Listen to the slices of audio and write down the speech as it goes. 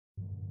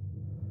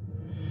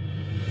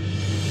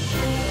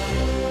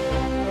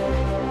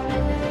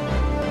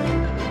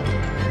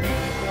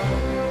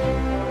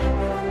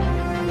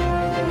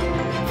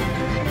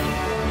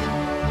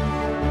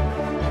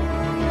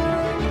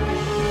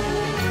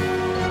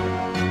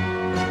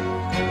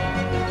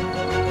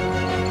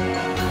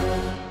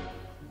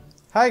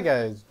Hi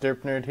guys,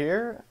 Derp Nerd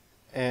here,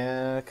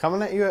 and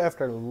coming at you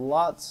after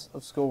lots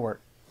of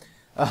schoolwork.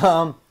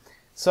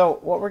 So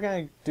what we're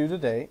going to do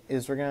today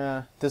is we're going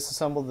to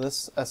disassemble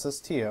this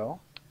SSTO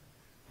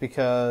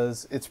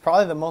because it's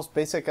probably the most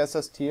basic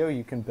SSTO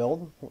you can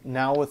build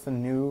now with the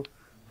new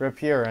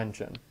R.A.P.I.E.R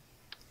engine.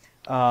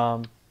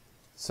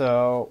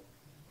 So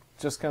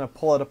just going to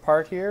pull it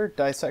apart here,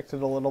 dissect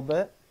it a little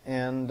bit,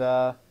 and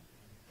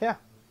yeah.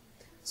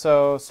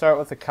 So start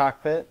with the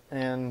cockpit,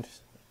 and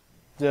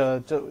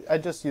I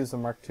just used the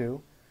Mark II,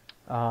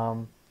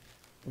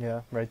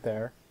 yeah, right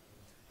there,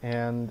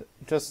 and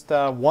just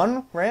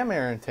one ram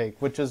air intake,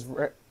 which is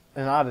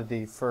an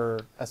oddity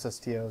for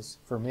SSTOs,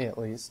 for me at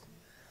least.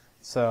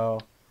 So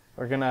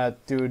we're gonna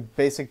do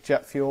basic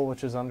jet fuel,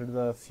 which is under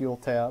the fuel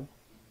tab,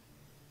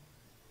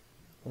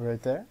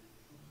 right there,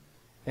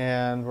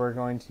 and we're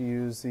going to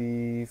use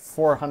the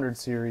 400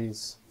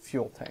 series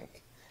fuel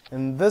tank,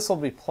 and this will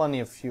be plenty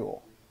of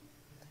fuel.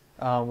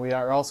 We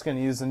are also going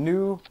to use a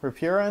new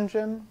R.A.P.I.E.R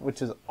engine,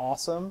 which is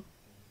awesome.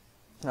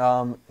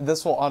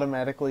 This will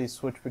automatically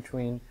switch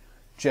between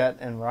jet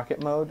and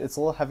rocket mode. It's a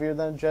little heavier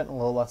than jet and a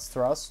little less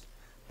thrust,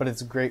 but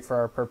it's great for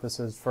our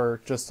purposes for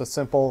just a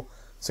simple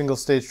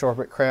single-stage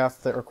orbit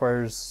craft that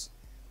requires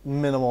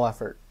minimal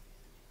effort.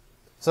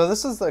 So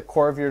this is the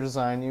core of your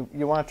design.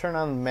 You want to turn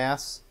on the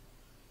mass,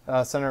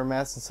 center of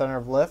mass and center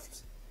of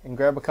lift, and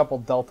grab a couple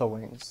delta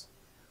wings.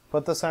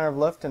 Put the center of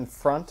lift in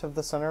front of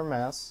the center of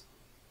mass,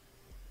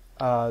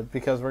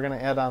 because we're going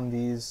to add on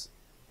these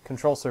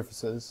control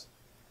surfaces,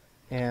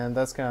 and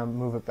that's going to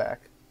move it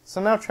back.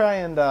 So now try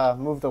and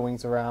move the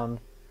wings around,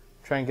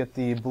 try and get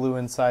the blue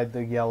inside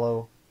the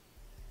yellow.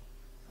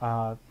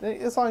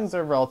 As long as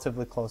they're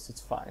relatively close,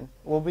 it's fine.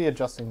 We'll be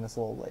adjusting this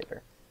a little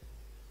later.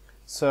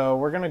 So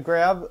we're going to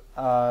grab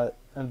a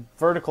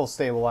vertical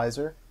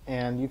stabilizer,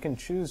 and you can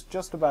choose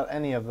just about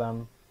any of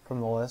them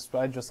from the list, but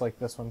I just like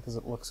this one because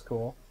it looks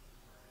cool.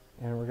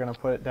 And we're going to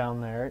put it down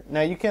there.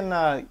 Now you can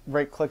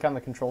right-click on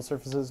the control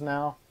surfaces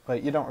now,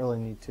 but you don't really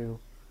need to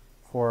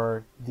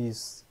for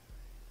these.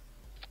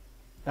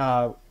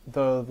 The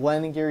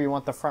landing gear, you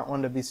want the front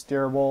one to be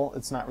steerable.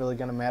 It's not really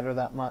going to matter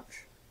that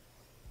much.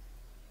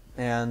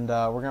 And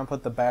we're going to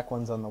put the back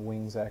ones on the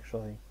wings,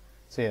 actually.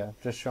 So yeah,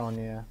 just showing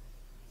you.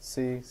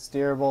 See,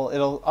 steerable.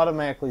 It'll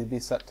automatically be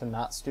set to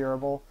not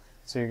steerable,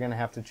 so you're going to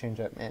have to change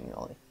that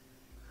manually.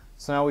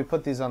 So now we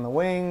put these on the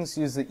wings,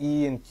 use the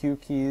E and Q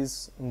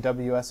keys and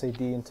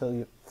WSAD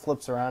until it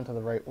flips around to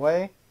the right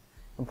way,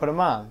 and put them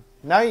on.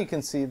 Now you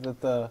can see that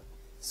the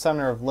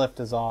center of lift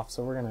is off,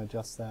 so we're going to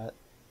adjust that.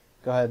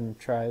 Go ahead and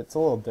try it. It's a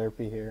little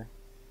derpy here.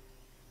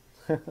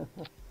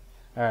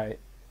 Alright,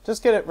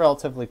 just get it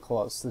relatively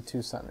close, the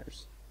two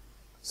centers.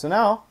 So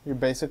now you're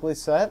basically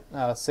set,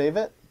 save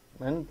it,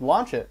 and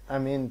launch it. I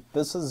mean,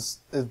 this is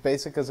as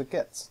basic as it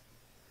gets.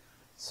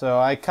 So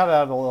I cut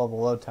out a little of the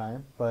load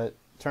time, but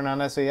turn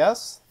on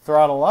SAS,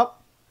 throttle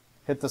up,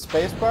 hit the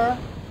space bar,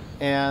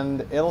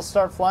 and it'll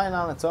start flying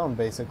on its own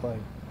basically,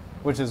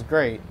 which is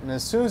great. And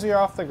as soon as you're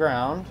off the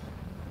ground,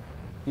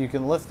 you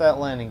can lift that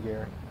landing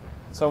gear.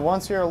 So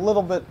once you're a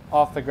little bit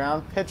off the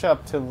ground, pitch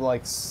up to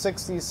like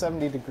 60,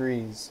 70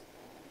 degrees.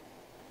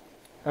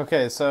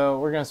 Okay, so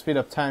we're going to speed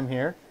up time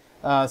here.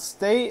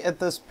 Stay at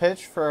this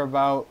pitch for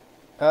about,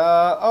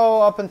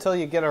 up until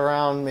you get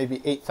around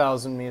maybe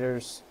 8,000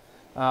 meters.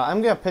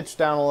 I'm going to pitch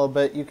down a little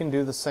bit. You can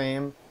do the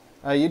same.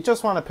 You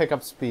just want to pick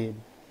up speed.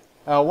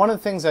 One of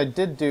the things I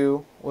did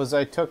do was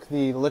I took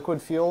the liquid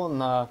fuel in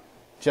the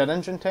jet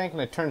engine tank and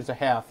I turned it to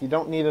half. You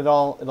don't need it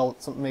all. It'll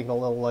make it a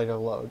little lighter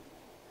load.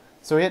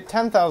 So we hit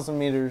 10,000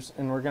 meters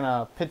and we're going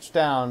to pitch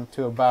down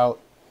to about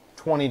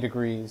 20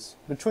 degrees,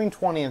 between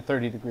 20 and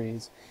 30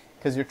 degrees,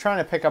 because you're trying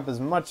to pick up as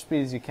much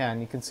speed as you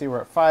can. You can see we're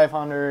at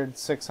 500,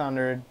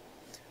 600.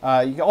 You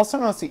can also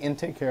notice the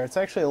intake here. It's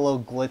actually a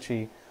little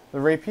glitchy. The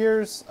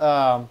R.A.P.I.E.R's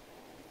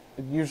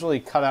usually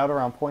cut out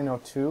around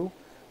 0.02,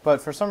 but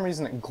for some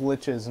reason it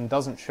glitches and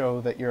doesn't show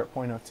that you're at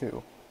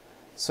 0.02.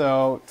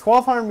 So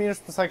 1200 meters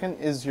per second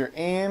is your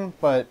aim,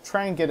 but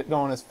try and get it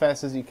going as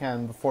fast as you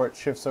can before it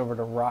shifts over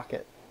to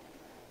rocket.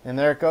 And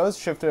there it goes,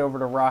 shifted over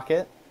to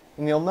rocket,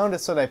 and you'll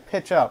notice that I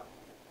pitch up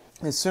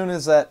as soon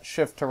as that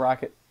shift to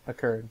rocket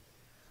occurred.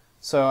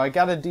 So I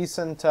got a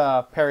decent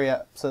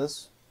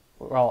periapsis,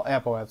 well,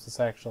 apoapsis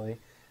actually,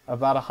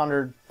 about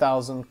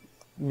 100,000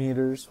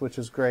 meters, which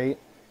is great.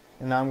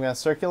 And now I'm going to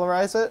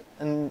circularize it.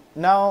 And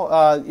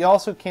now you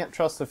also can't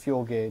trust the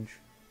fuel gauge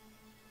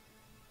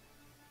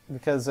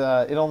because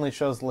it only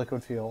shows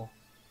liquid fuel.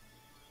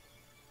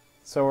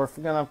 So we're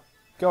going to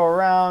go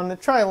around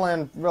and try to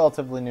land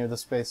relatively near the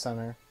Space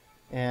Center.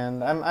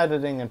 And I'm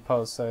editing in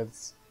post, so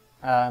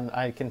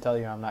I can tell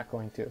you I'm not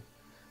going to.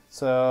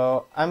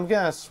 So I'm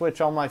going to switch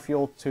all my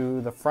fuel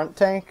to the front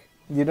tank.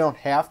 You don't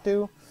have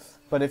to,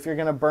 but if you're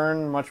going to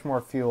burn much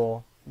more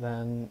fuel,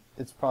 then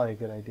it's probably a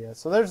good idea.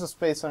 So there's the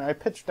Space Center. I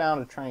pitched down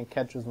to try and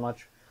catch as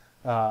much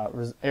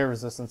air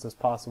resistance as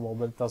possible,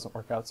 but it doesn't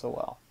work out so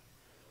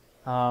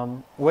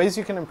well. Ways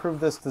you can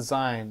improve this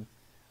design.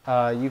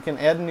 You can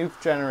add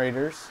nuke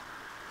generators.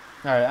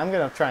 Alright, I'm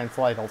going to try and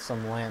fly to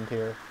some land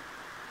here.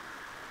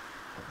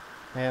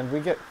 And we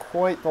get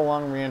quite the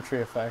long reentry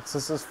effects.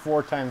 This is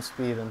 4 times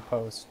speed in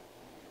post.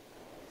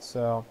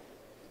 So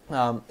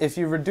if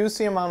you reduce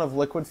the amount of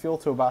liquid fuel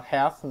to about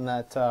half in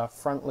that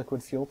front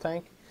liquid fuel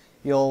tank,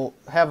 you'll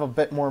have a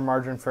bit more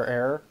margin for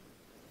error.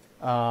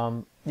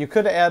 You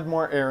could add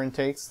more air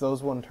intakes.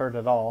 Those wouldn't hurt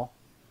at all.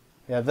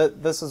 Yeah,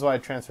 this is why I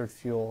transferred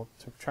fuel,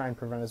 to try and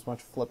prevent as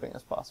much flipping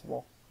as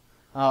possible.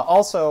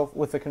 Also,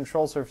 with the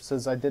control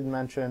surfaces, I did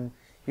mention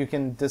you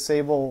can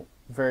disable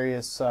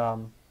various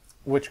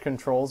which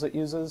controls it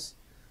uses.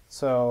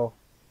 So,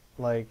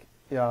 like,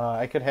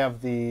 I could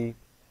have the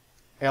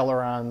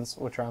ailerons,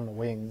 which are on the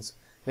wings.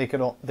 They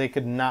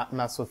could not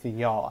mess with the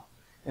yaw,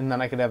 and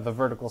then I could have the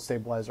vertical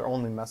stabilizer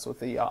only mess with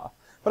the yaw.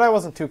 But I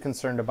wasn't too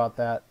concerned about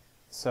that.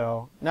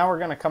 So now we're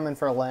going to come in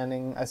for a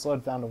landing. I slowed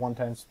it down to 1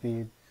 time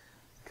speed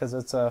because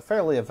it's a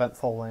fairly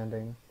eventful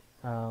landing.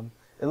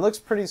 It looks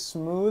pretty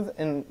smooth,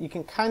 and you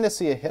can kind of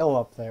see a hill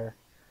up there.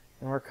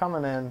 And we're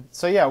coming in.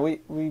 So yeah,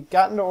 we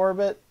got into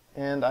orbit,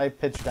 and I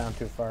pitched down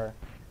too far.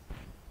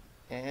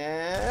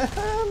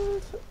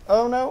 And...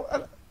 oh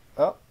no!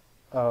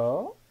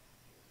 Oh.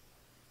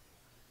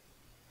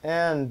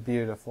 And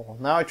beautiful.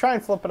 Now I try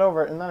and flip it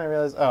over, and then I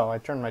realize, oh, I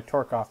turned my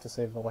torque off to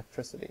save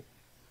electricity.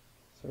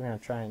 So we're going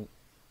to try and...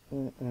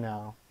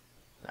 no.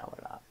 No,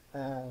 we're not.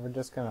 We're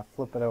just going to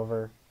flip it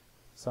over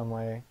some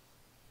way.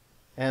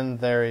 And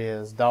there he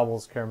is,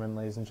 Double's Kerman,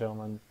 ladies and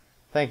gentlemen.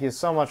 Thank you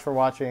so much for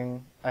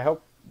watching. I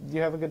hope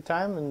you have a good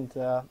time,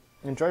 and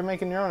enjoy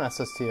making your own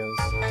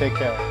SSTOs. Take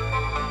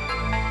care.